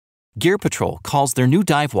Gear Patrol calls their new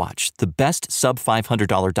dive watch the best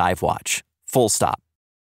sub-$500 dive watch. Full stop.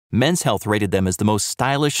 Men's Health rated them as the most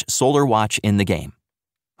stylish solar watch in the game.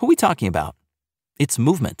 Who are we talking about? It's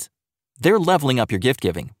Movement. They're leveling up your gift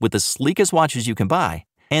giving with the sleekest watches you can buy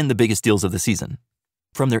and the biggest deals of the season.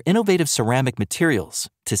 From their innovative ceramic materials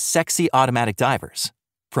to sexy automatic divers,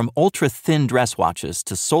 from ultra-thin dress watches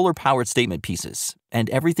to solar-powered statement pieces, and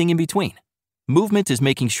everything in between, Movement is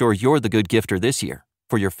making sure you're the good gifter this year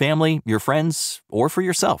for your family, your friends, or for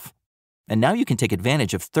yourself. And now you can take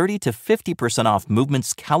advantage of 30 to 50% off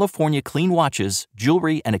Movement's California clean watches,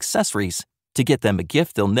 jewelry, and accessories to get them a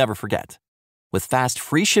gift they'll never forget. With fast,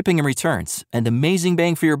 free shipping and returns and amazing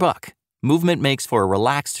bang for your buck, Movement makes for a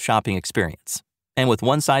relaxed shopping experience. And with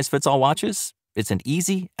one-size-fits-all watches, it's an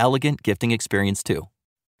easy, elegant gifting experience too.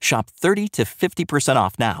 Shop 30 to 50%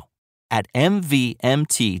 off now at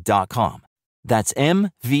mvmt.com. That's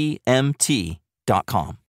mvmt.com.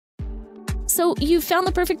 So you've found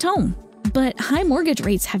the perfect home, but high mortgage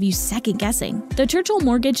rates have you second-guessing. The Churchill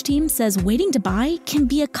Mortgage team says waiting to buy can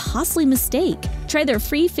be a costly mistake. Try their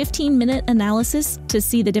free 15-minute analysis to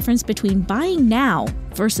see the difference between buying now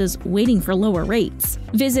versus waiting for lower rates.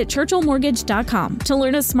 Visit churchillmortgage.com to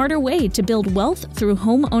learn a smarter way to build wealth through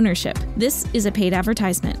home ownership. This is a paid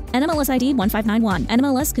advertisement. NMLS ID 1591.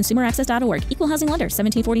 NMLSconsumeraccess.org. Equal housing lender.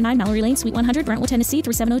 1749 Mallory Lane, Suite 100, Brentwood, Tennessee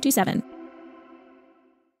 37027.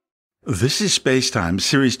 This is SpaceTime,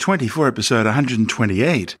 Series 24, Episode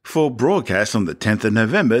 128, for broadcast on the 10th of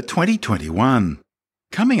November 2021.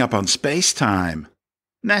 Coming up on SpaceTime,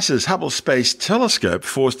 NASA's Hubble Space Telescope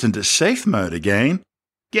forced into safe mode again,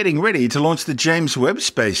 getting ready to launch the James Webb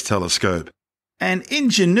Space Telescope, and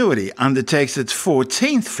Ingenuity undertakes its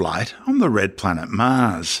 14th flight on the red planet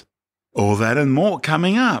Mars. All that and more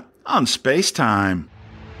coming up on SpaceTime.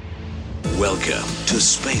 Welcome to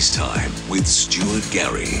SpaceTime with Stuart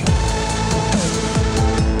Gary.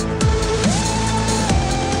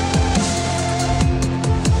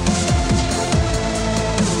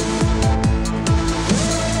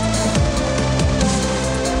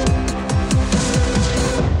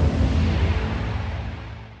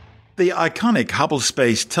 The iconic Hubble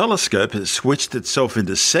Space Telescope has switched itself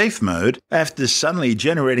into safe mode after suddenly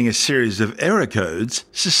generating a series of error codes,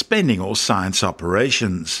 suspending all science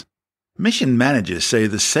operations. Mission managers say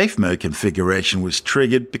the safe mode configuration was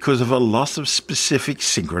triggered because of a loss of specific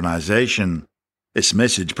synchronization. This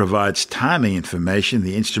message provides timing information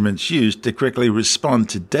the instruments use to quickly respond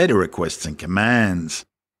to data requests and commands.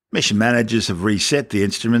 Mission managers have reset the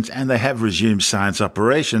instruments and they have resumed science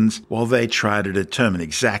operations while they try to determine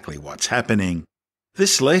exactly what's happening.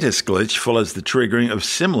 This latest glitch follows the triggering of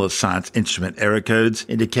similar science instrument error codes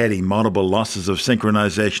indicating multiple losses of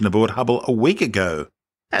synchronization aboard Hubble a week ago.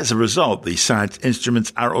 As a result, the science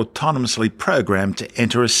instruments are autonomously programmed to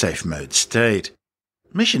enter a safe mode state.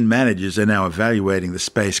 Mission managers are now evaluating the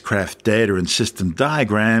spacecraft data and system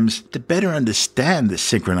diagrams to better understand the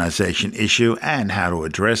synchronization issue and how to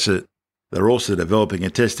address it. They're also developing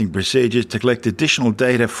and testing procedures to collect additional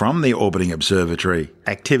data from the orbiting observatory,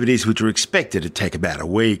 activities which are expected to take about a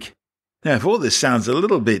week. Now, if all this sounds a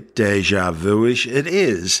little bit déjà vu-ish, it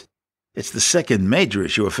is. It's the second major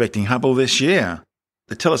issue affecting Hubble this year.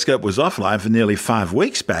 The telescope was offline for nearly 5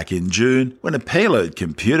 weeks back in June when a payload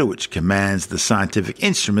computer which commands the scientific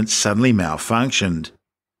instruments suddenly malfunctioned.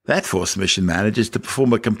 That forced mission managers to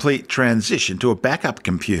perform a complete transition to a backup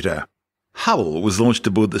computer. Hubble was launched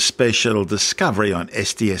aboard the Space Shuttle Discovery on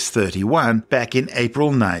STS-31 back in April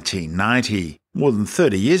 1990, more than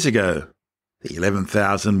 30 years ago. The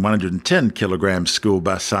 11,110 kilogram school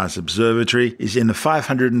bus-sized observatory is in a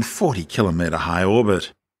 540 kilometre high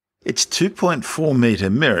orbit. Its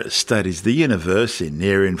 2.4-metre mirror studies the universe in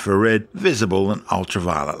near-infrared, visible and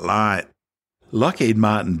ultraviolet light. Lockheed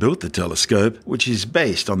Martin built the telescope, which is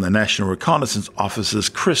based on the National Reconnaissance Office's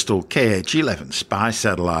Crystal KH-11 spy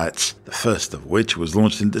satellites, the first of which was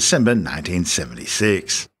launched in December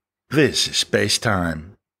 1976. This is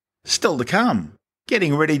SpaceTime. Still to come,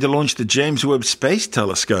 getting ready to launch the James Webb Space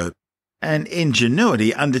Telescope, and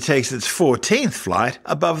Ingenuity undertakes its 14th flight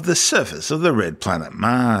above the surface of the red planet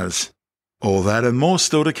Mars. All that and more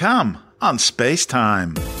still to come on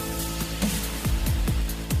SpaceTime.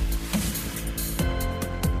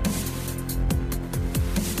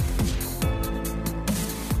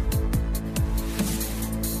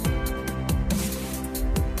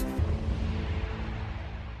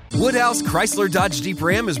 Woodhouse Chrysler Dodge Jeep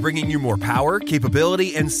Ram is bringing you more power,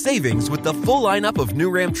 capability, and savings with the full lineup of new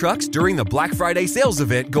Ram trucks during the Black Friday sales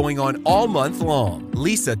event going on all month long.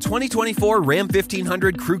 Lease a 2024 Ram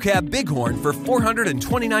 1500 Crew Cab Bighorn for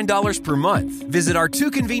 $429 per month. Visit our 2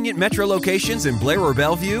 convenient Metro locations in Blair or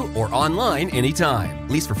Bellevue or online anytime.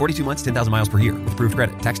 Lease for 42 months, 10,000 miles per year with approved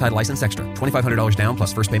credit. Tax, title, license extra. $2,500 down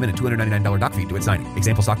plus first payment and $299 doc fee to its signing.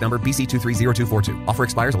 Example stock number BC230242. Offer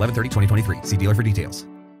expires 11/30/2023. See dealer for details.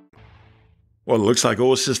 Well, it looks like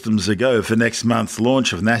all systems are go for next month's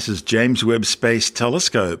launch of NASA's James Webb Space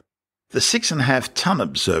Telescope. The 6.5-ton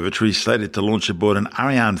observatory is slated to launch aboard an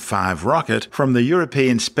Ariane 5 rocket from the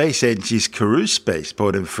European Space Agency's Kourou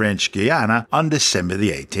spaceport in French Guyana on December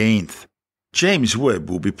the 18th. James Webb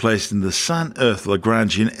will be placed in the Sun-Earth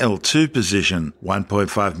Lagrangian L2 position,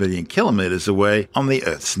 1.5 million kilometers away on the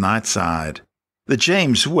Earth's night side. The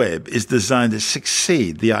James Webb is designed to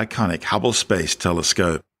succeed the iconic Hubble Space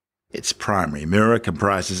Telescope. Its primary mirror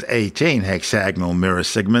comprises 18 hexagonal mirror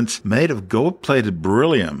segments made of gold-plated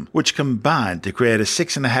beryllium, which combine to create a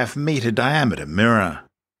 6.5-meter diameter mirror.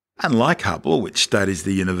 Unlike Hubble, which studies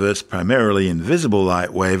the universe primarily in visible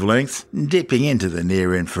light wavelengths, dipping into the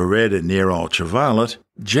near-infrared and near-ultraviolet,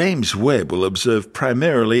 James Webb will observe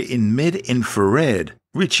primarily in mid-infrared,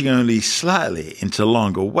 reaching only slightly into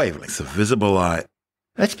longer wavelengths of visible light.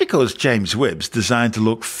 That's because James Webb's designed to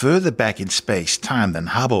look further back in space-time than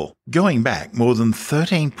Hubble, going back more than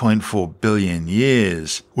 13.4 billion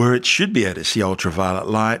years, where it should be able to see ultraviolet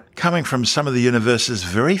light coming from some of the universe's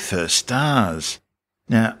very first stars.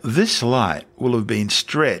 Now, this light will have been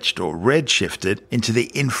stretched or redshifted into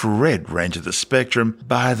the infrared range of the spectrum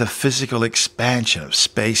by the physical expansion of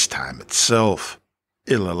space-time itself.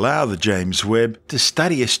 It'll allow the James Webb to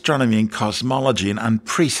study astronomy and cosmology in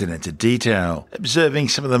unprecedented detail, observing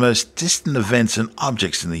some of the most distant events and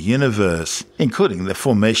objects in the universe, including the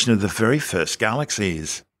formation of the very first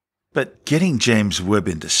galaxies. But getting James Webb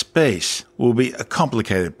into space will be a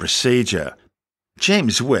complicated procedure.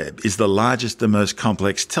 James Webb is the largest and most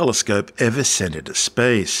complex telescope ever sent into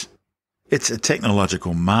space. It's a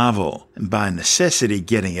technological marvel, and by necessity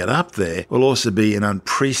getting it up there will also be an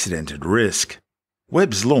unprecedented risk.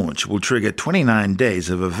 Webb's launch will trigger 29 days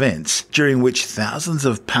of events during which thousands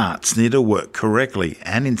of parts need to work correctly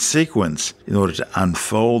and in sequence in order to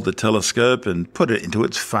unfold the telescope and put it into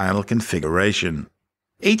its final configuration.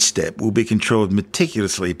 Each step will be controlled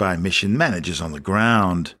meticulously by mission managers on the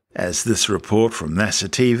ground, as this report from NASA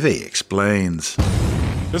TV explains.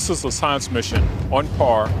 This is a science mission on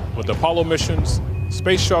par with Apollo missions,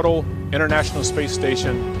 Space Shuttle, International Space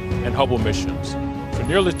Station, and Hubble missions. For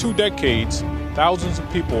nearly 2 decades, thousands of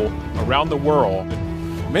people around the world,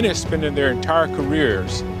 many spending their entire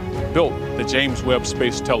careers, built the James Webb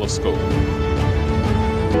Space Telescope.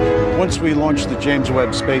 Once we launch the James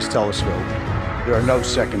Webb Space Telescope, there are no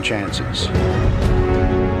second chances.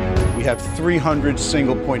 We have 300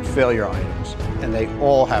 single-point failure items, and they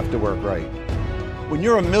all have to work right. When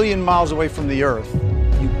you're 1 million miles away from the Earth,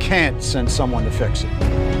 you can't send someone to fix it.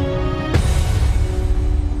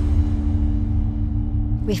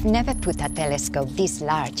 We've never put a telescope this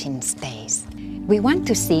large in space. We want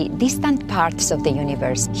to see distant parts of the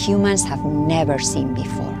universe humans have never seen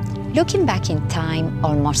before. Looking back in time,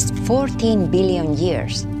 almost 14 billion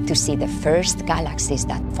years to see the first galaxies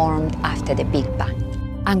that formed after the Big Bang.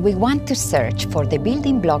 And we want to search for the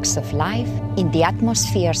building blocks of life in the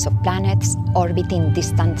atmospheres of planets orbiting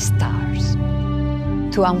distant stars.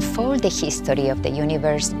 To unfold the history of the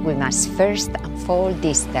universe, we must first unfold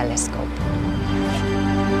this telescope.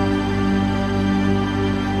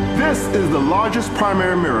 This is the largest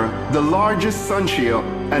primary mirror, the largest sun shield,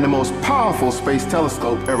 and the most powerful space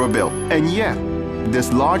telescope ever built. And yet,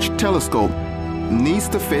 this large telescope needs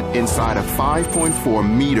to fit inside a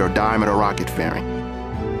 5.4-meter diameter rocket fairing.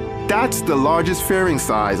 That's the largest fairing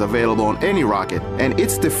size available on any rocket, and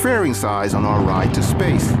it's the fairing size on our ride to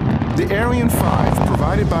space. The Ariane 5,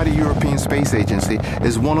 provided by the European Space Agency,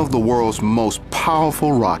 is one of the world's most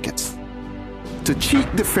powerful rockets. To cheat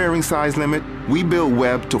the fairing size limit, we built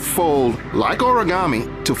Webb to fold, like origami,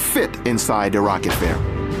 to fit inside the rocket fairing.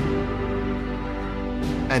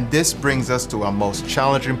 And this brings us to our most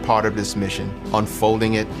challenging part of this mission,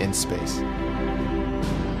 unfolding it in space.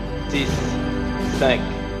 6, 5,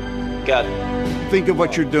 4. Think of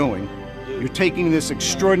what you're doing. You're taking this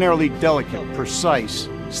extraordinarily delicate, precise,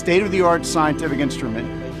 state-of-the-art scientific instrument,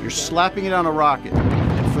 you're slapping it on a rocket,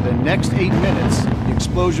 and for the next 8 minutes, the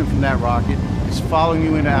explosion from that rocket is following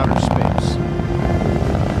you into outer space.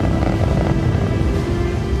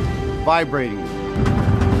 Vibrating you,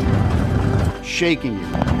 shaking you.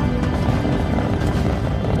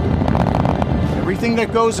 Everything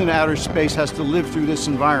that goes into outer space has to live through this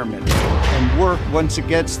environment and work once it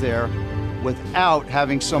gets there without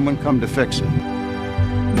having someone come to fix it.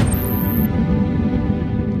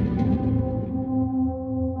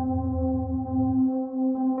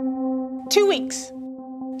 Two weeks.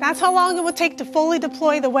 That's how long it will take to fully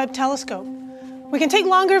deploy the Webb telescope. We can take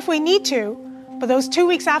longer if we need to, but those 2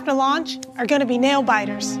 weeks after launch are going to be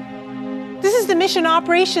nail-biters. This is the Mission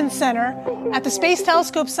Operations Center at the Space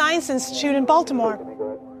Telescope Science Institute in Baltimore.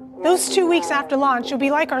 Those 2 weeks after launch will be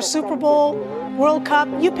like our Super Bowl, World Cup,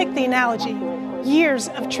 you pick the analogy. Years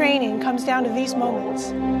of training comes down to these moments.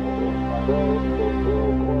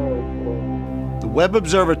 The Webb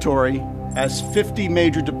Observatory has 50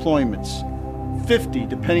 major deployments, 50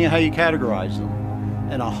 depending on how you categorize them,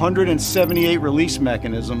 and 178 release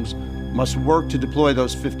mechanisms must work to deploy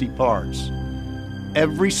those 50 parts.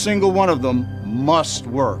 Every single one of them must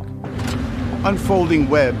work. Unfolding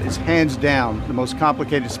Webb is hands down the most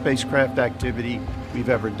complicated spacecraft activity we've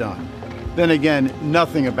ever done. Then again,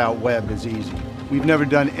 nothing about Webb is easy. We've never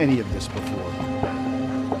done any of this before.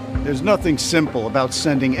 There's nothing simple about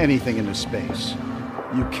sending anything into space.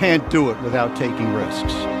 You can't do it without taking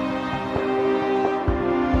risks.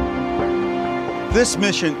 This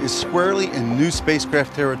mission is squarely in new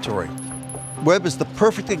spacecraft territory. Webb is the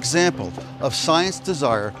perfect example of science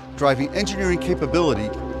desire driving engineering capability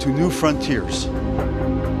to new frontiers.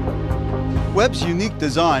 Webb's unique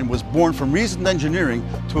design was born from reasoned engineering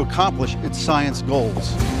to accomplish its science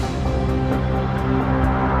goals.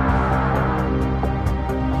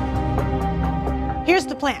 Here's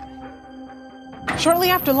the plan.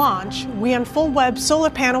 Shortly after launch, we unfold Webb's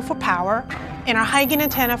solar panel for power and our high-gain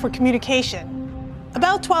antenna for communication.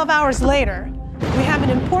 About 12 hours later, we have an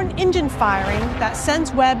important engine firing that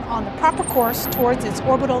sends Webb on the proper course towards its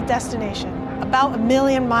orbital destination, about 1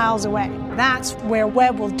 million miles away. That's where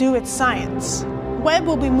Webb will do its science. Webb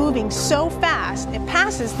will be moving so fast, it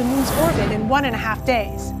passes the moon's orbit in 1.5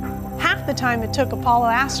 days, half the time it took Apollo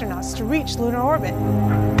astronauts to reach lunar orbit.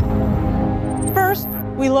 First,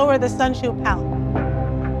 we lower the sunshield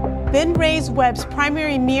pallet. Then raise Webb's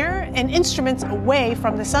primary mirror and instruments away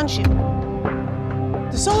from the sunshield.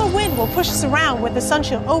 The solar wind will push us around with the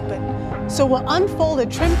sunshield open, so we'll unfold a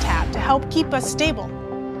trim tab to help keep us stable.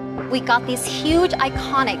 We got these huge,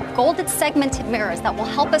 iconic, golden segmented mirrors that will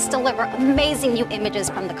help us deliver amazing new images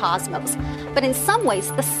from the cosmos. But in some ways,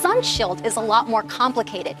 the sunshield is a lot more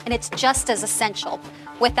complicated, and it's just as essential.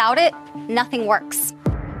 Without it, nothing works.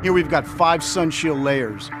 Here we've got 5 sunshield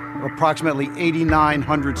layers, or approximately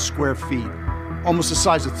 8,900 square feet, almost the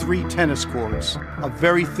size of 3 tennis courts, a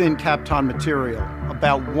very thin Kapton material,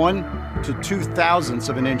 about 1 to 2 thousandths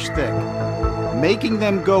of an inch thick. Making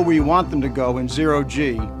them go where you want them to go in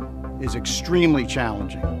zero-G is extremely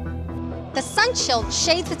challenging. The sunshield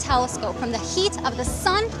shades the telescope from the heat of the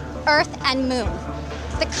sun, earth, and moon.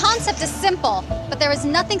 The concept is simple, but there is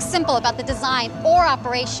nothing simple about the design or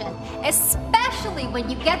operation, especially when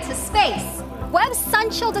you get to space. Webb's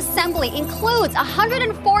sunshield assembly includes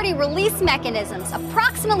 140 release mechanisms,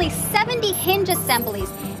 approximately 70 hinge assemblies,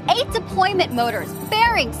 8 deployment motors,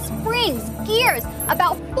 bearings, springs, gears,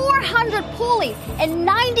 about 400 pulleys, and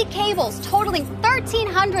 90 cables totaling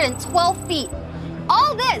 1,312 feet.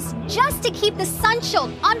 All this just to keep the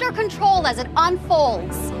sunshield under control as it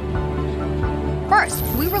unfolds. First,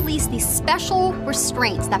 we release these special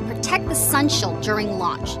restraints that protect the sunshield during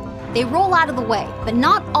launch. They roll out of the way, but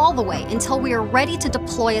not all the way until we are ready to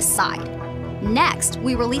deploy aside. Next,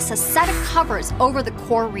 we release a set of covers over the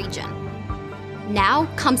core region. Now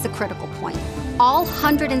comes the critical point. All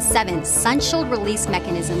 107 sunshield release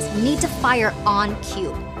mechanisms need to fire on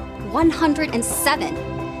cue. 107.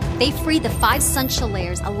 They free the 5 sunshield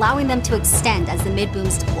layers, allowing them to extend as the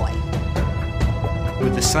mid-booms deploy.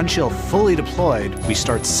 With the sunshield fully deployed, we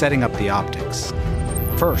start setting up the optics.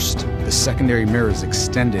 First, the secondary mirror is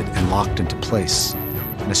extended and locked into place,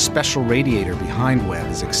 and a special radiator behind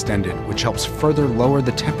Webb is extended, which helps further lower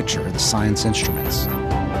the temperature of the science instruments.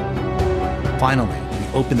 Finally, we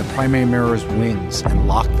open the primary mirror's wings and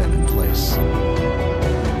lock them in place.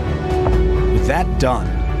 With that done,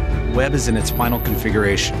 Webb is in its final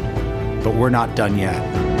configuration, but we're not done yet.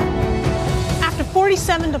 After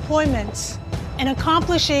 47 deployments and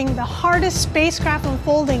accomplishing the hardest spacecraft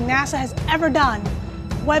unfolding NASA has ever done,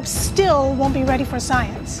 Webb still won't be ready for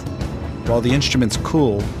science. While the instruments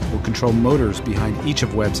cool, we'll control motors behind each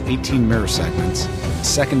of Webb's 18 mirror segments, the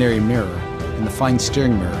secondary mirror, and the fine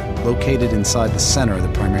steering mirror located inside the center of the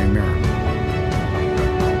primary mirror.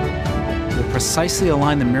 We'll precisely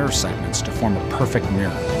align the mirror segments to form a perfect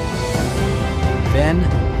mirror. Then,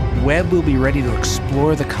 Webb will be ready to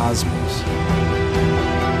explore the cosmos.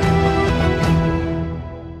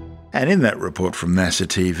 And in that report from NASA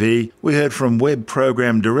TV, we heard from Webb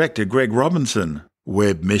Program Director Greg Robinson,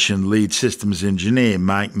 Webb Mission Lead Systems Engineer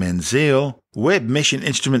Mike Menzies, Webb Mission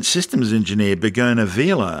Instrument Systems Engineer Begona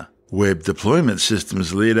Vila, Webb Deployment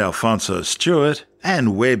Systems Lead Alfonso Stuart,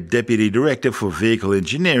 and Webb Deputy Director for Vehicle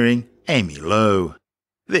Engineering Amy Lowe.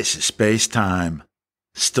 This is Space Time.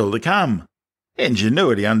 Still to come,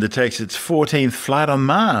 Ingenuity undertakes its 14th flight on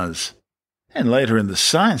Mars. And later in the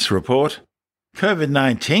science report,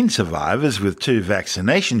 COVID-19 survivors with 2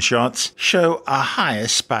 vaccination shots show a higher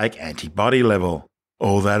spike antibody level.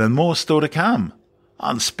 All that and more still to come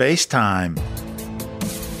on Space Time.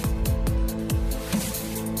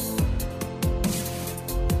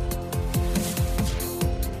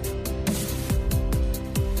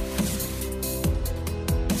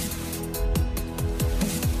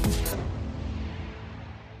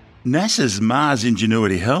 NASA's Mars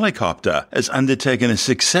Ingenuity helicopter has undertaken a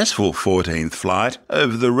successful 14th flight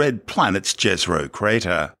over the red planet's Jezero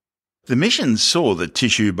Crater. The mission saw the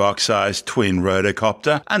tissue box-sized twin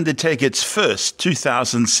rotocopter undertake its first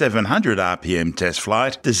 2,700 RPM test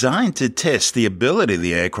flight designed to test the ability of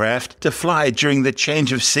the aircraft to fly during the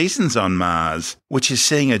change of seasons on Mars, which is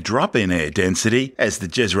seeing a drop in air density as the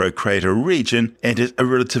Jezero Crater region enters a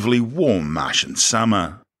relatively warm Martian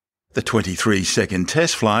summer. The 23-second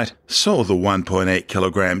test flight saw the 1.8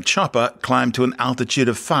 kilogram chopper climb to an altitude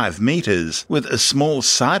of 5 meters, with a small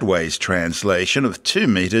sideways translation of 2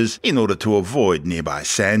 meters in order to avoid nearby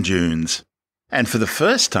sand dunes. And for the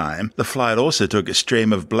first time, the flight also took a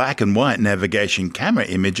stream of black and white navigation camera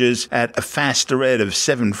images at a faster rate of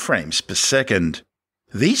 7 frames per second.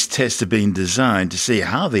 These tests have been designed to see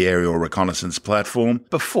how the aerial reconnaissance platform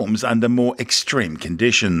performs under more extreme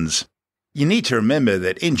conditions. You need to remember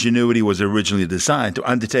that Ingenuity was originally designed to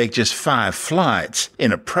undertake just 5 flights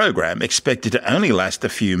in a program expected to only last a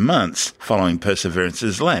few months following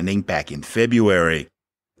Perseverance's landing back in February.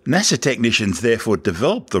 NASA technicians therefore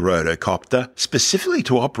developed the rotocopter specifically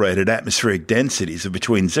to operate at atmospheric densities of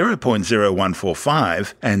between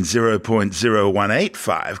 0.0145 and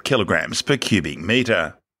 0.0185 kilograms per cubic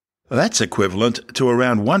meter. That's equivalent to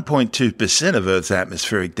around 1.2% of Earth's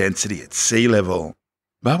atmospheric density at sea level.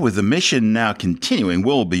 But with the mission now continuing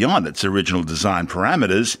well beyond its original design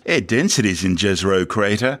parameters, air densities in Jezero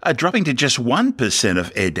Crater are dropping to just 1%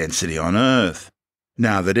 of air density on Earth.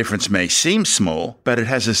 Now, the difference may seem small, but it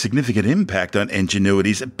has a significant impact on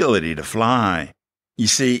Ingenuity's ability to fly. You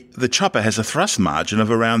see, the chopper has a thrust margin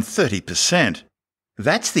of around 30%.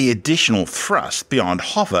 That's the additional thrust beyond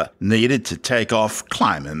hover needed to take off,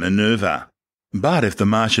 climb and maneuver. But if the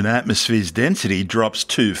Martian atmosphere's density drops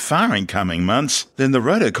too far in coming months, then the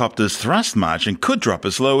rotocopter's thrust margin could drop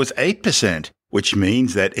as low as 8%, which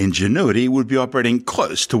means that Ingenuity would be operating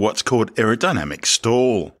close to what's called aerodynamic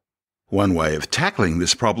stall. One way of tackling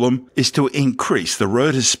this problem is to increase the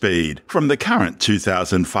rotor speed from the current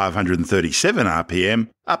 2,537 RPM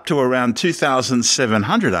up to around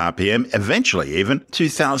 2,700 RPM, eventually even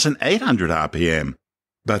 2,800 RPM.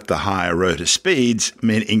 But the higher rotor speeds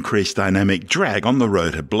mean increased dynamic drag on the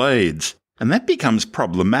rotor blades, and that becomes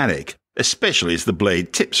problematic, especially as the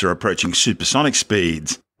blade tips are approaching supersonic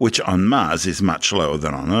speeds, which on Mars is much lower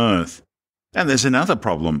than on Earth. And there's another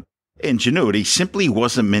problem. Ingenuity simply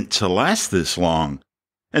wasn't meant to last this long,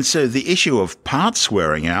 and so the issue of parts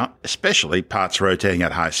wearing out, especially parts rotating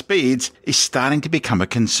at high speeds, is starting to become a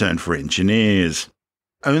concern for engineers.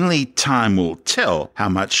 Only time will tell how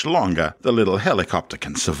much longer the little helicopter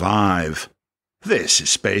can survive. This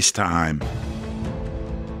is Space Time.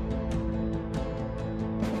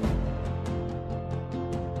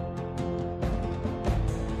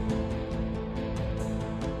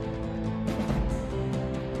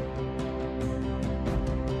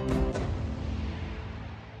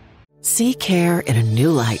 See care in a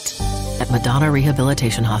new light at Madonna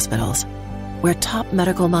Rehabilitation Hospitals, where top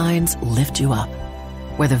medical minds lift you up,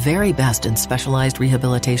 where the very best in specialized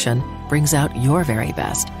rehabilitation brings out your very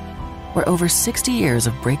best, where over 60 years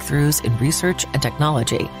of breakthroughs in research and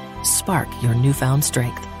technology spark your newfound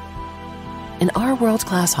strength. In our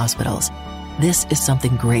world-class hospitals, this is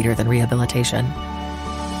something greater than rehabilitation.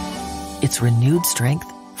 It's renewed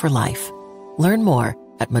strength for life. Learn more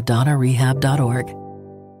at madonnarehab.org.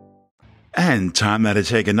 And time now to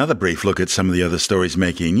take another brief look at some of the other stories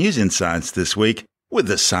making news in science this week with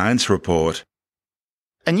the Science Report.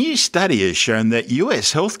 A new study has shown that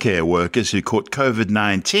US healthcare workers who caught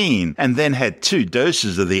COVID-19 and then had 2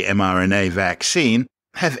 doses of the mRNA vaccine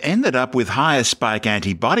have ended up with higher spike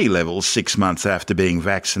antibody levels 6 months after being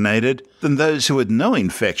vaccinated than those who had no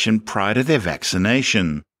infection prior to their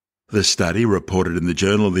vaccination. The study, reported in the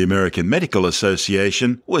Journal of the American Medical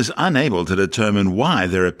Association, was unable to determine why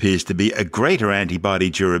there appears to be a greater antibody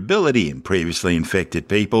durability in previously infected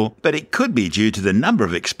people, but it could be due to the number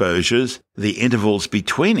of exposures, the intervals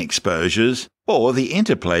between exposures, or the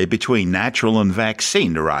interplay between natural and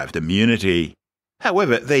vaccine-derived immunity.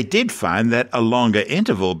 However, they did find that a longer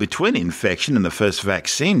interval between infection and the first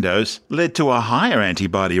vaccine dose led to a higher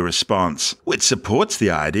antibody response, which supports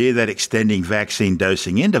the idea that extending vaccine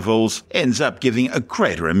dosing intervals ends up giving a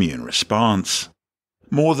greater immune response.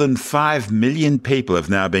 More than 5 million people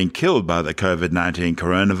have now been killed by the COVID-19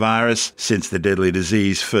 coronavirus since the deadly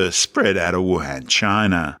disease first spread out of Wuhan,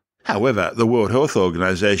 China. However, the World Health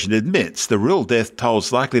Organization admits the real death toll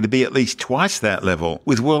is likely to be at least twice that level,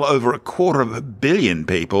 with well over 250 million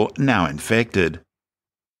people now infected.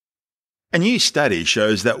 A new study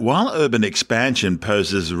shows that while urban expansion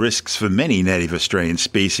poses risks for many native Australian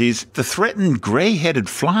species, the threatened grey-headed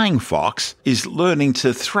flying fox is learning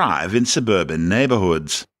to thrive in suburban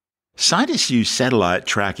neighbourhoods. Scientists used satellite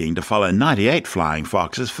tracking to follow 98 flying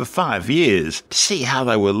foxes for 5 years to see how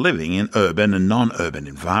they were living in urban and non-urban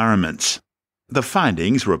environments. The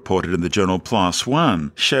findings, reported in the journal PLOS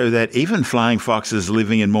ONE, show that even flying foxes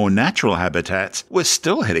living in more natural habitats were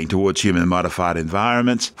still heading towards human-modified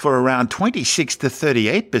environments for around 26 to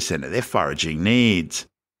 38% of their foraging needs.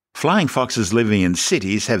 Flying foxes living in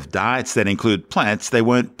cities have diets that include plants they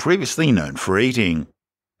weren't previously known for eating.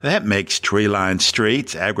 That makes tree-lined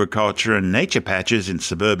streets, agriculture and nature patches in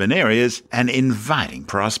suburban areas an inviting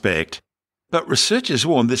prospect. But researchers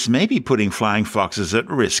warn this may be putting flying foxes at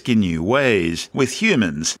risk in new ways, with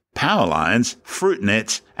humans, power lines, fruit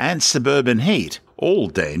nets and suburban heat, all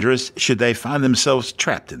dangerous should they find themselves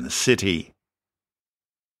trapped in the city.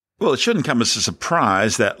 Well, it shouldn't come as a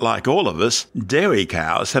surprise that, like all of us, dairy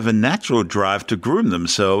cows have a natural drive to groom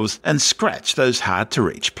themselves and scratch those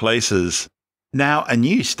hard-to-reach places. Now, a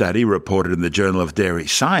new study reported in the Journal of Dairy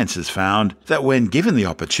Sciences found that when given the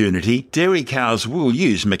opportunity, dairy cows will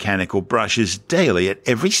use mechanical brushes daily at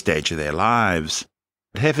every stage of their lives.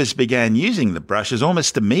 Heifers began using the brushes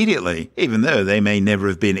almost immediately, even though they may never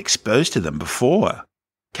have been exposed to them before.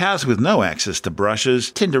 Cows with no access to brushes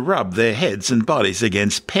tend to rub their heads and bodies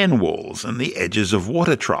against pen walls and the edges of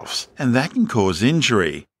water troughs, and that can cause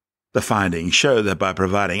injury. The findings show that by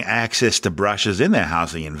providing access to brushes in their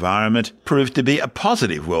housing environment proved to be a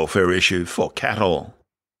positive welfare issue for cattle.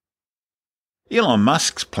 Elon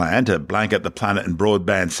Musk's plan to blanket the planet in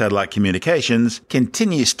broadband satellite communications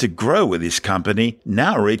continues to grow, with his company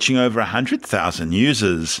now reaching over 100,000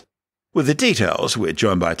 users. With the details, we're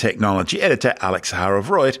joined by technology editor Alex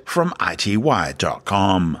Harovroit from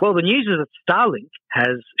ITWire.com. Well, the news is that Starlink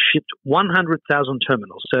has shipped 100,000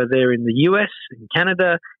 terminals. So they're in the US, in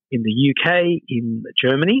Canada, in the UK, in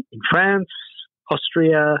Germany, in France,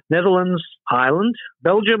 Austria, Netherlands, Ireland,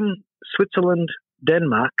 Belgium, Switzerland,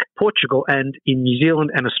 Denmark, Portugal, and in New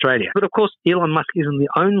Zealand and Australia. But of course, Elon Musk isn't the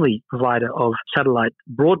only provider of satellite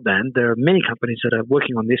broadband. There are many companies that are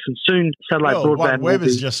working on this, and soon satellite broadband OneWeb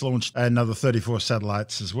has just launched another 34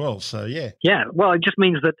 satellites as well, so yeah. Yeah, well, it just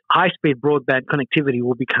means that high-speed broadband connectivity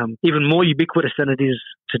will become even more ubiquitous than it is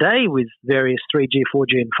today, with various 3G,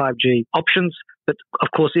 4G, and 5G options. But of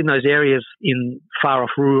course, in those areas, in far-off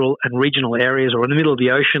rural and regional areas, or in the middle of the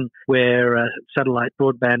ocean where satellite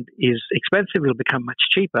broadband is expensive, it'll become much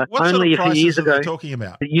cheaper. What Only sort of a few years prices are ago, they talking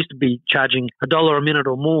about? it used to be charging $1 a minute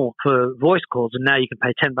or more for voice calls, and now you can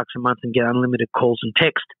pay $10 a month and get unlimited calls and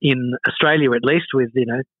text. In Australia, at least, with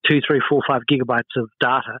 2, 3, 4, 5 gigabytes of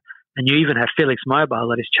data. And you even have Felix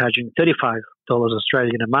Mobile that is charging $35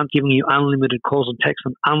 Australian a month, giving you unlimited calls and text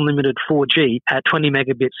and unlimited 4G at 20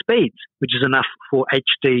 megabit speeds, which is enough for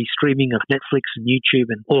HD streaming of Netflix and YouTube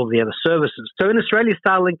and all of the other services. So in Australia,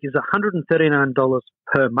 Starlink is $139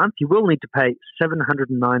 per month. You will need to pay $709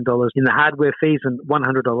 in the hardware fees and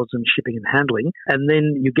 $100 in shipping and handling. And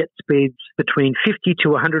then you get speeds between 50 to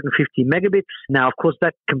 150 megabits. Now, of course,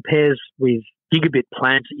 that compares with gigabit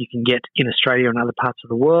plans that you can get in Australia and other parts of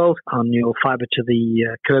the world on your fibre to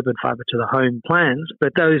the curb and fibre to the home plans.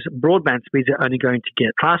 But those broadband speeds are only going to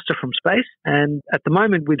get faster from space. And at the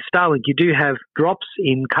moment with Starlink, you do have drops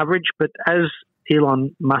in coverage, but as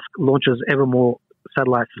Elon Musk launches ever more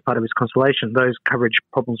satellites as part of his constellation, those coverage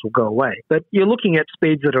problems will go away. But you're looking at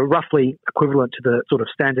speeds that are roughly equivalent to the sort of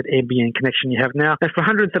standard NBN connection you have now. And for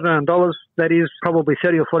 $139, that is probably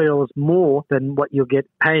 $30 or $40 more than what you'll get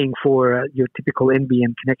paying for your typical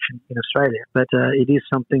NBN connection in Australia. But it is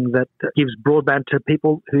something that gives broadband to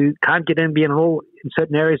people who can't get NBN at all in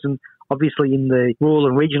certain areas, and Obviously, in the rural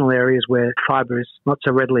and regional areas where fibre is not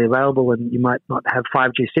so readily available and you might not have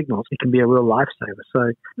 5G signals, it can be a real lifesaver.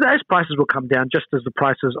 So those prices will come down just as the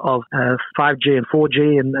prices of 5G and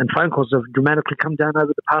 4G and phone calls have dramatically come down over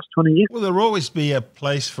the past 20 years. Will there always be a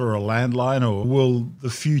place for a landline, or will the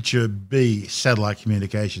future be satellite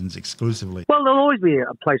communications exclusively? Well, there'll always be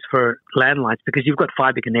a place for landlines because you've got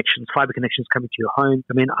fibre connections coming to your home.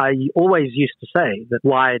 I mean, I always used to say that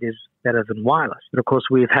wired is better than wireless. But of course,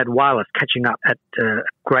 we've had wireless catching up at a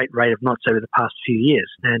great rate of knots over the past few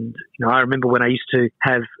years. And, I remember when I used to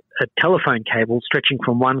have a telephone cable stretching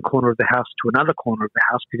from one corner of the house to another corner of the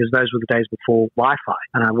house, because those were the days before Wi-Fi.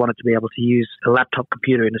 And I wanted to be able to use a laptop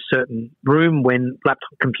computer in a certain room when laptop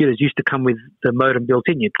computers used to come with the modem built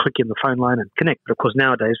in. You'd click in the phone line and connect. But of course,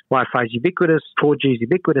 nowadays, Wi-Fi is ubiquitous, 4G is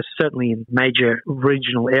ubiquitous, certainly in major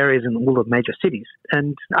regional areas in all of major cities.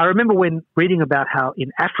 And I remember when reading about how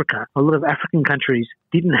in Africa, a lot of African countries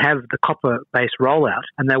didn't have the copper-based rollout,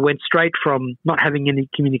 and they went straight from not having any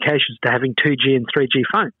communications to having 2G and 3G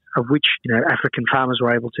phones, of which, African farmers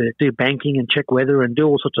were able to do banking and check weather and do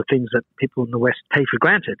all sorts of things that people in the West take for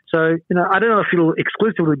granted. So, I don't know if it'll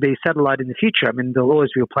exclusively be satellite in the future. I mean, there'll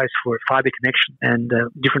always be a place for fibre connection and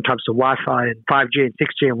different types of Wi-Fi and 5G and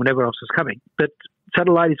 6G and whatever else is coming. But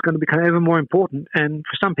satellite is going to become ever more important, and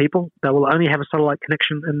for some people, they will only have a satellite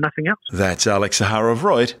connection and nothing else. That's Alex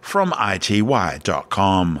Zaharov-Reutt from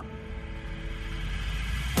ITWire.com.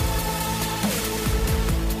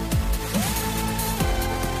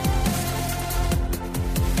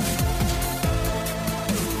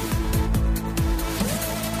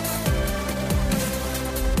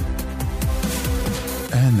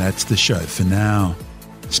 And that's the show for now.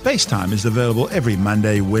 SpaceTime is available every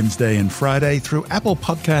Monday, Wednesday and Friday through Apple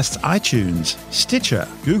Podcasts, iTunes, Stitcher,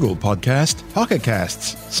 Google Podcast, Pocket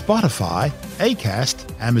Casts, Spotify, Acast,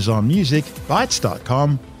 Amazon Music,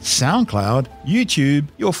 Bytes.com, SoundCloud, YouTube,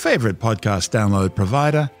 your favorite podcast download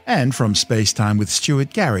provider, and from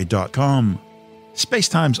spacetimewithstuartgary.com.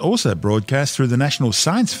 SpaceTime's also broadcast through the National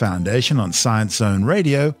Science Foundation on Science Zone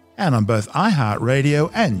Radio and on both iHeartRadio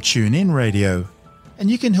and TuneIn Radio. And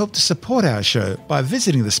you can help to support our show by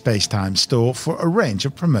visiting the SpaceTime store for a range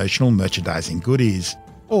of promotional merchandising goodies,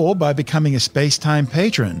 or by becoming a SpaceTime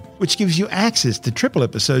patron, which gives you access to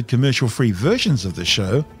triple-episode commercial-free versions of the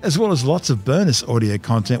show, as well as lots of bonus audio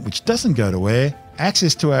content which doesn't go to air,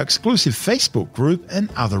 access to our exclusive Facebook group, and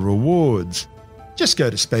other rewards. Just go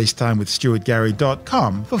to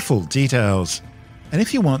spacetimewithstuartgary.com for full details. And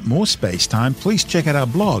if you want more SpaceTime, please check out our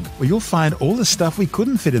blog, where you'll find all the stuff we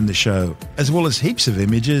couldn't fit in the show, as well as heaps of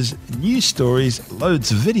images, news stories, loads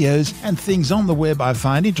of videos, and things on the web I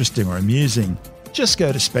find interesting or amusing. Just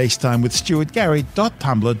go to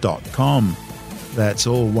spacetimewithstuartgary.tumblr.com. That's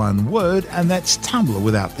all one word, and that's Tumblr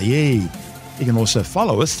without the E. You can also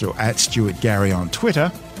follow us through @StuartGary on Twitter,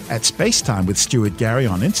 @SpaceTimeWithStuartGary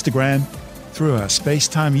on Instagram, through our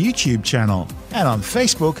SpaceTime YouTube channel, and on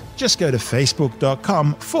Facebook, just go to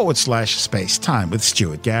facebook.com/SpaceTime with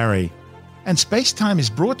Stuart Gary. And SpaceTime is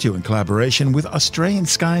brought to you in collaboration with Australian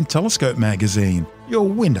Sky and Telescope magazine, your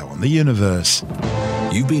window on the universe.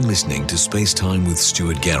 You've been listening to SpaceTime with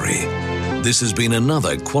Stuart Gary. This has been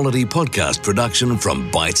another quality podcast production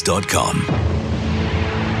from Bytes.com.